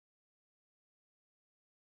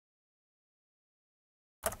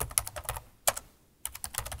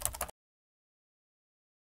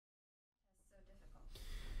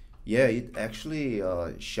Yeah, it actually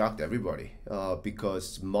shocked everybody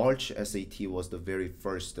because March SAT was the very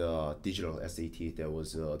first digital SAT that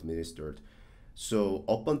was administered. So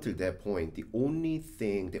up until that point, the only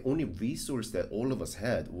resource that all of us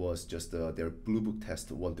had was just their Blue Book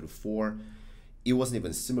test 1 through 4. It wasn't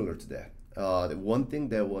even similar to that. The one thing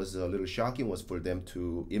that was a little shocking was for them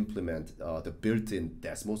to implement the built-in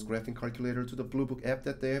Desmos graphing calculator to the Blue Book app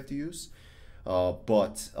that they have to use.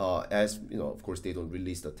 But as you know, of course, they don't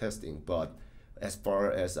release the testing. But as far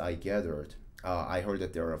as I gathered, I heard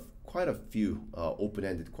that there are quite a few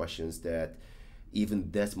open-ended questions that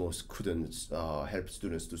even Desmos couldn't help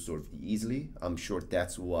students to solve easily. I'm sure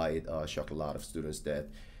that's why it shocked a lot of students that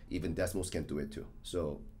even Desmos can do it too.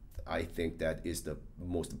 So I think that is the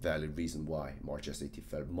most valid reason why March SAT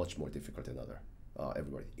felt much more difficult than other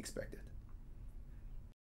everybody expected.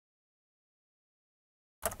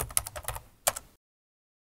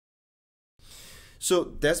 So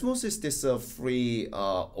Desmos is this free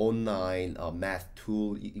online math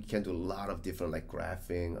tool. You can do a lot of different like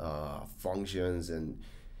graphing functions, and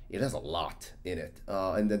it has a lot in it.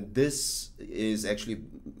 And then this is actually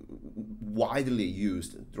widely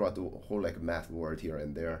used throughout the whole like math world here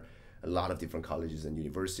and there. A lot of different colleges and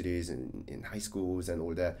universities and in high schools and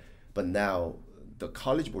all that. But now the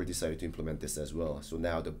College Board decided to implement this as well. So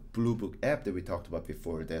now the Blue Book app that we talked about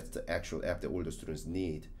before, that's the actual app that all the students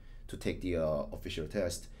need to take the official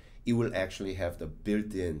test. It will actually have the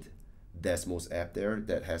built-in Desmos app there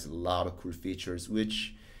that has a lot of cool features,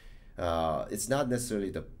 which it's not necessarily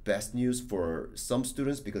the best news for some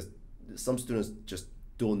students because some students just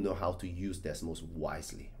don't know how to use Desmos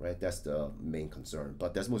wisely, right? That's the main concern.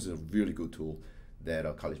 But Desmos is a really good tool that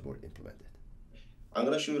a College Board implemented. I'm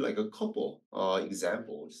going to show you like a couple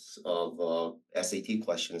examples of SAT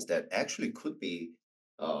questions that actually could be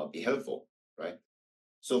helpful, right?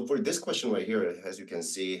 So for this question right here, as you can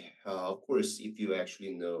see, of course, if you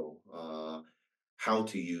actually know how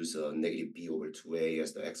to use a negative b over 2a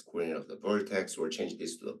as the x-coordinate of the vertex, or change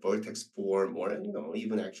this to the vertex form, or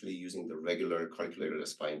even actually using the regular calculator,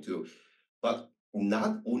 that's fine too. But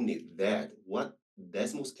not only that, what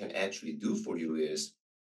Desmos can actually do for you is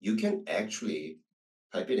you can actually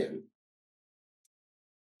type it in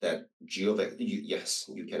that g of x, yes,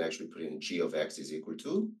 you can actually put in g of x is equal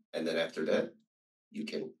to, and then after that, you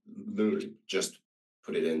can literally just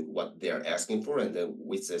put it in what they are asking for, and then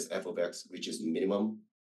which says f of x, which is minimum,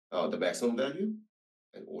 the maximum value,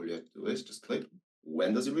 and all you have to do is just click.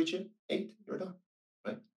 When does it reach it? 8, you're done,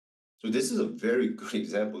 right? So this is a very good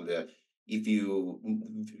example that if you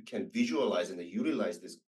can visualize and utilize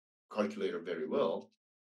this calculator very well,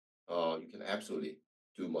 you can absolutely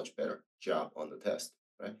do much better job on the test,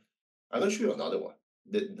 right? I'm going to show you another one.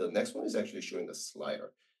 The next one is actually showing the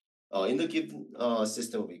slider. In the given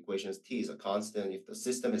system of equations, t is a constant if the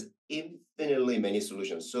system has infinitely many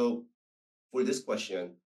solutions. So for this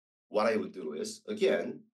question, what I would do is,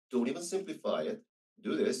 again, don't even simplify it.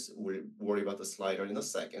 Do this. We'll worry about the slider in a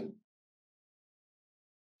second.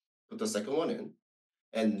 Put the second one in.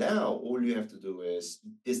 And now all you have to do is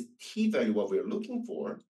this t value, what we're looking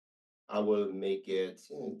for, I will make it,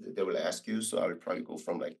 they will ask you. So I will probably go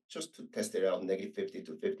from like, just to test it out, negative 50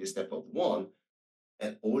 to 50, step of 1.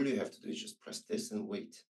 And all you have to do is just press this and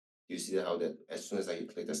wait. You see how that as soon as I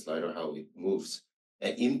click the slider, how it moves.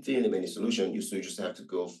 And infinitely many solutions, so you just have to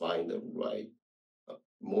go find the right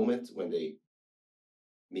moment when they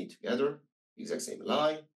meet together, exact same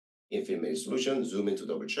line, infinitely many solutions, zoom in to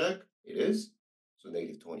double check, it is. So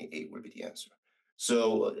negative 28 will be the answer.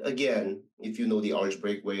 So again, if you know the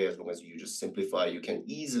algebraic way, as long as you just simplify, you can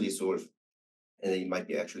easily solve, and it might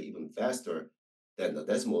be actually even faster than the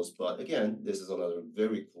Desmos. But again, this is another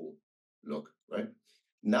very cool look, right?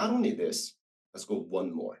 Not only this, let's go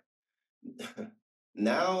one more.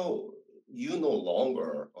 Now you no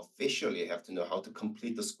longer officially have to know how to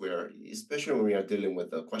complete the square, especially when we are dealing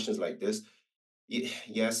with questions like this.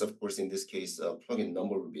 Yes, of course, in this case, plug-in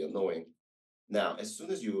number would be annoying. Now, as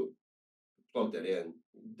soon as you plug that in,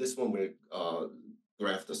 this one will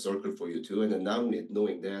graph the circle for you too. And then not only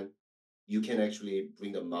knowing that, you can actually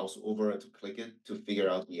bring the mouse over to click it to figure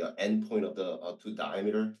out the endpoint of the two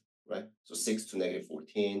diameter, right? So 6 to negative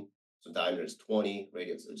 14. So diameter is 20,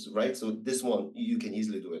 radius is, right? So this one, you can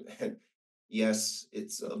easily do it. And yes,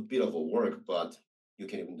 it's a bit of a work, but you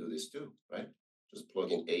can even do this too, right? Just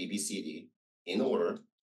plug in A, B, C, D in order.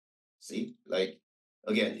 See, like,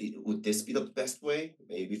 again, would this be the best way?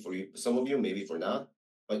 Maybe for you, some of you, maybe for not.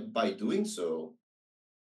 But by doing so,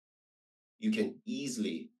 you can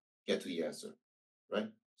easily get to the answer, right?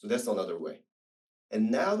 So that's another way.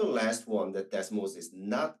 And now the last one, that Desmos is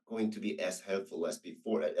not going to be as helpful as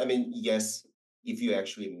before. I mean, yes, if you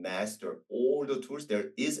actually master all the tools, there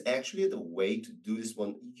is actually the way to do this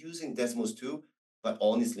one using Desmos too. But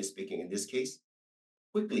honestly speaking, in this case,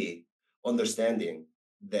 quickly understanding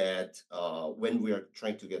that when we are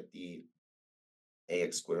trying to get the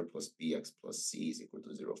ax squared plus bx plus c is equal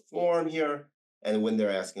to 0 form here, and when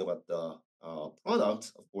they're asking about the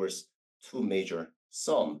product, of course, two major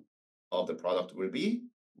sum of the product will be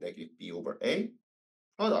negative b over a.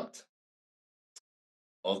 Product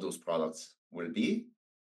of those products will be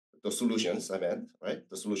the solutions, I meant, right?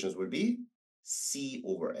 The solutions will be C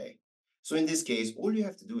over A. So in this case, all you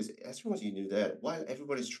have to do is, as long as you knew that, while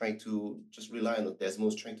everybody's trying to just rely on the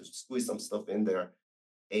Desmos, trying to squeeze some stuff in there,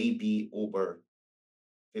 AB over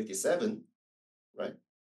 57, right?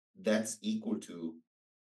 That's equal to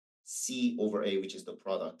C over A, which is the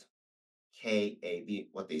product, KAB,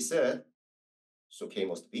 what they said. So K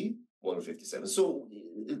must be 157. So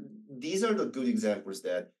these are the good examples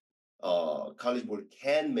that CollegeBoard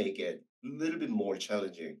can make it a little bit more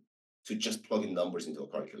challenging to just plug in numbers into a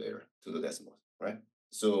calculator to the Desmos, right?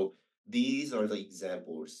 So these are the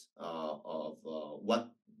examples of what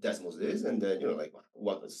Desmos is, and then like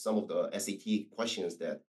what some of the SAT questions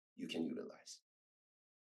that you can utilize.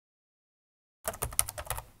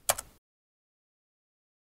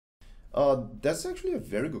 That's actually a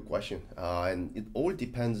very good question. And it all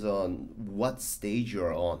depends on what stage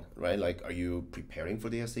you're on, right? Like, are you preparing for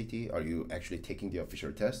the SAT? Are you actually taking the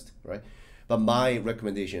official test, right? But my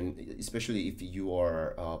recommendation, especially if you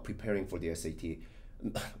are preparing for the SAT,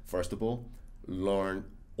 first of all, learn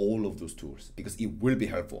all of those tools because it will be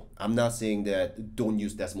helpful. I'm not saying that don't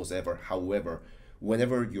use Desmos ever. However,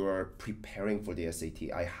 whenever you're preparing for the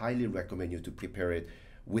SAT, I highly recommend you to prepare it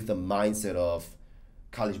with the mindset of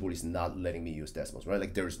CollegeBoard is not letting me use Desmos, right?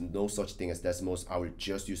 Like there's no such thing as Desmos. I will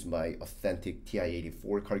just use my authentic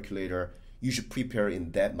TI-84 calculator. You should prepare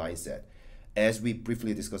in that mindset. As we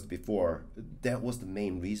briefly discussed before, that was the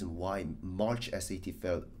main reason why March SAT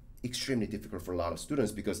felt extremely difficult for a lot of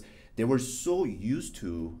students because they were so used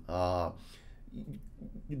to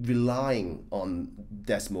relying on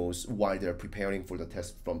Desmos while they're preparing for the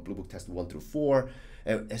test from Blue Book test 1 through 4.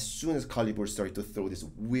 And as soon as CollegeBoard started to throw these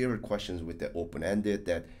weird questions with the open-ended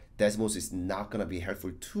that Desmos is not gonna be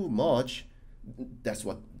helpful too much, that's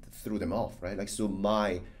what threw them off, right? Like, so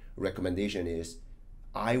my recommendation is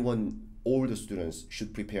I want all the students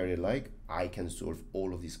should prepare it like I can solve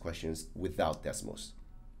all of these questions without Desmos.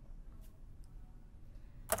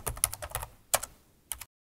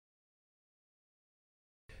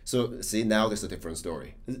 So see, now there's a different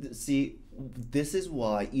story. See, this is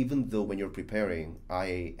why even though when you're preparing,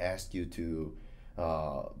 I asked you to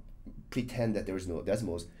pretend that there is no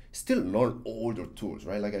Desmos, still learn all the tools,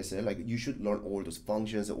 right? Like I said, like you should learn all those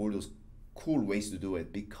functions, all those cool ways to do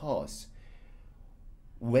it because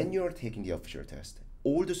when you're taking the official test,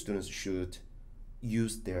 all the students should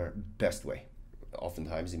use their best way.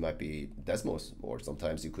 Oftentimes it might be Desmos, or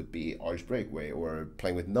sometimes it could be algebraic way, or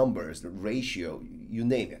playing with numbers, the ratio, you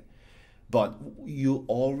name it. But you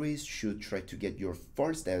always should try to get your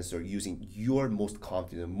first answer using your most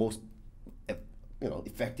confident, most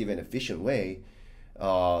effective and efficient way.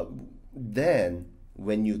 Then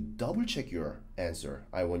when you double check your answer,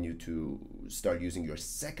 I want you to start using your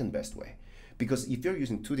second best way. Because if you're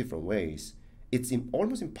using two different ways, it's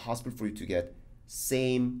almost impossible for you to get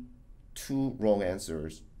same two wrong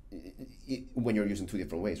answers when you're using two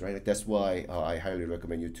different ways, right? Like that's why I highly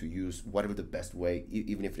recommend you to use whatever the best way,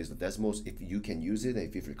 even if it is the Desmos. If you can use it,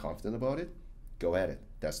 if you feel confident about it, go at it.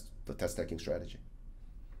 That's the test taking strategy.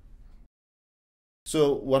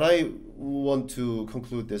 So what I want to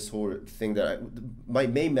conclude this whole thing my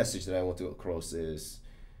main message that I want to across is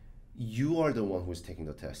you are the one who's taking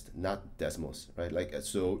the test, not Desmos, right? Like,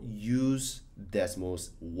 so use Desmos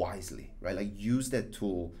wisely, right? Like use that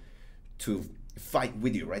tool to fight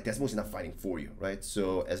with you, right? Desmos is not fighting for you, right?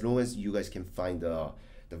 So as long as you guys can find the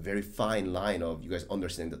very fine line of you guys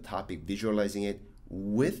understanding the topic, visualizing it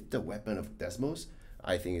with the weapon of Desmos,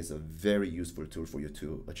 I think it's a very useful tool for you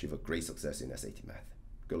to achieve a great success in SAT math.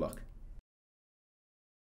 Good luck.